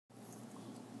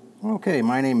Okay,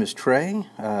 my name is Trey.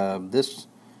 This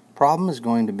problem is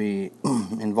going to be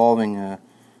involving a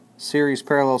series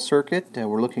parallel circuit.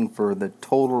 We're looking for the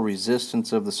total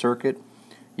resistance of the circuit.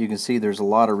 You can see there's a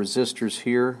lot of resistors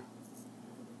here,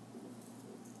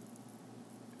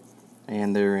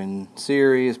 and they're in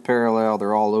series, parallel,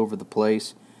 they're all over the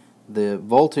place. The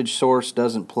voltage source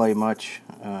doesn't play much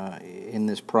in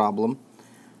this problem.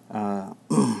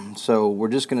 So we're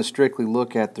just going to strictly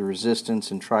look at the resistance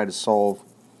and try to solve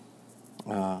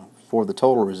for the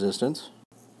total resistance.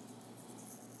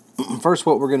 First,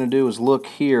 what we're going to do is look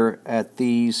here at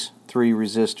these three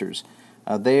resistors.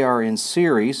 They are in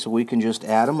series, so we can just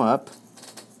add them up.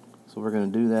 So we're going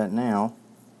to do that now.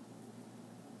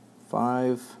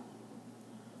 5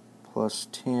 plus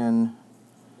 10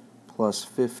 plus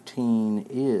 15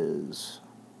 is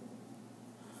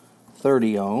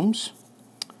 30 ohms.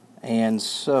 And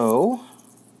so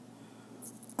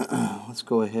let's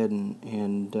go ahead and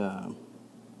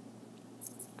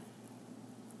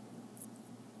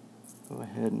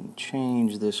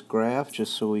change this graph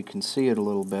just so we can see it a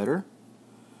little better.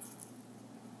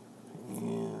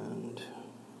 And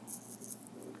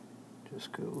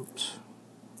just go, oops.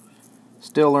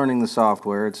 Still learning the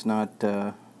software. It's not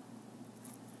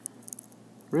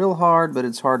real hard, but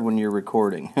it's hard when you're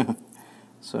recording.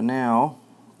 So now,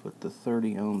 put the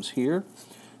 30 ohms here.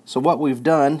 So what we've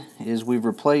done is we've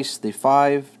replaced the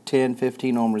 5, 10,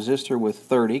 15 ohm resistor with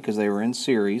 30 because they were in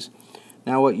series.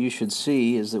 Now what you should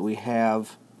see is that we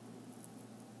have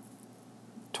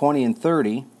 20 and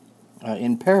 30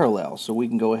 in parallel, so we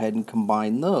can go ahead and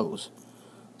combine those.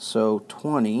 So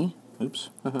 20,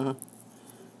 oops,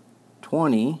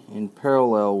 20 in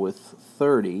parallel with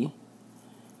 30,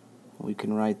 we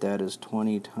can write that as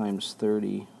 20 times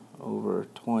 30 over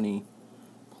 20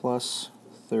 plus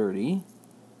 30,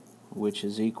 which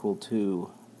is equal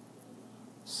to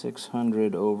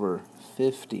 600 over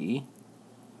 50,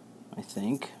 I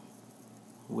think,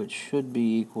 which should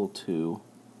be equal to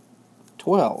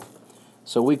 12.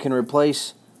 So we can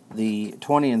replace the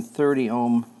 20 and 30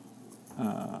 ohm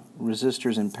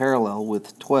resistors in parallel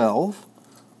with 12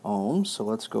 ohms. So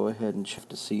let's go ahead and check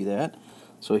to see that.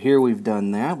 So here we've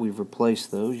done that. We've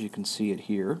replaced those. You can see it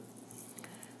here.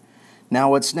 Now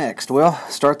what's next? Well,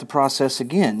 start the process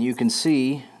again. You can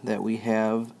see that we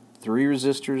have three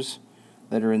resistors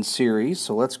that are in series.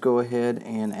 So let's go ahead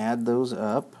and add those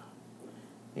up.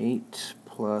 8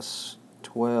 plus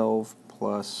 12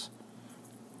 plus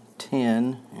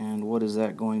 10, and what is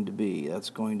that going to be? That's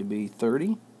going to be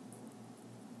 30.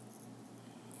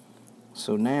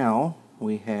 So now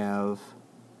we have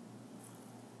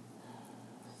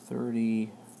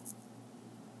 30,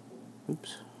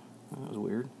 oops, that was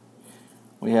weird.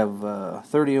 We have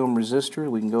 30 ohm resistor.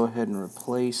 We can go ahead and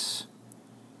replace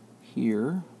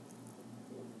here,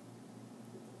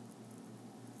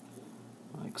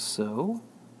 like so.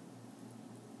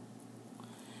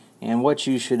 And what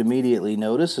you should immediately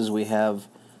notice is we have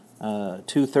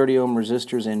two 30 ohm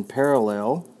resistors in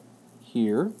parallel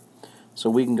here.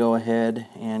 So we can go ahead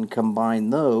and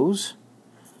combine those.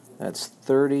 That's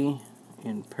 30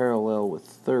 in parallel with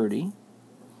 30.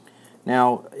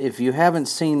 Now, if you haven't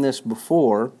seen this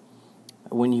before,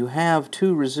 when you have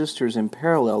two resistors in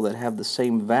parallel that have the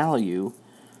same value,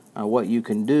 what you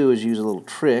can do is use a little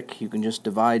trick. You can just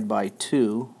divide by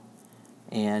 2,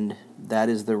 and that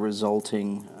is the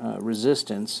resulting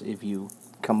resistance if you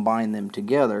combine them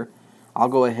together. I'll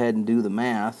go ahead and do the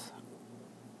math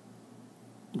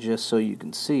just so you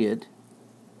can see it.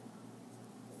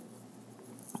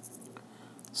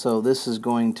 So this is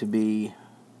going to be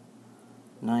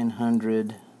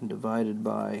 900 divided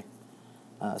by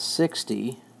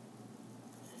 60,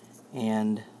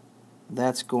 and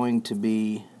that's going to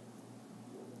be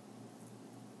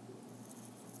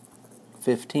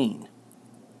 15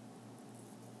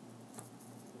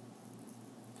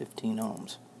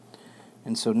 ohms.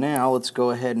 And so now let's go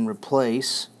ahead and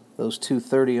replace those two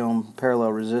 30 ohm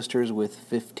parallel resistors with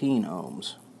 15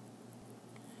 ohms.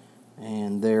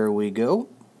 And there we go.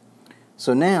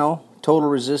 So now total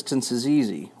resistance is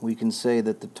easy. We can say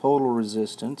that the total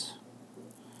resistance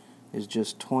is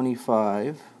just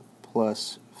 25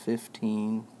 plus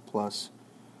 15 plus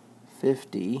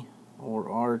 50, or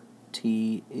RT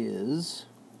is,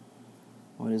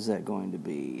 what is that going to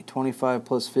be? 25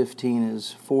 plus 15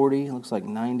 is 40. It looks like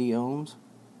 90 ohms.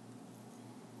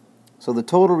 So the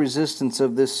total resistance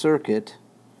of this circuit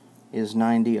is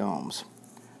 90 ohms.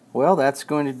 Well, that's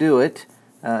going to do it.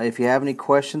 If you have any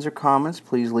questions or comments,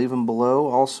 please leave them below.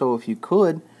 Also, if you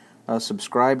could,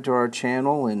 subscribe to our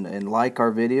channel and like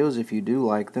our videos if you do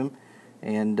like them.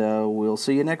 And we'll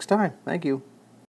see you next time. Thank you.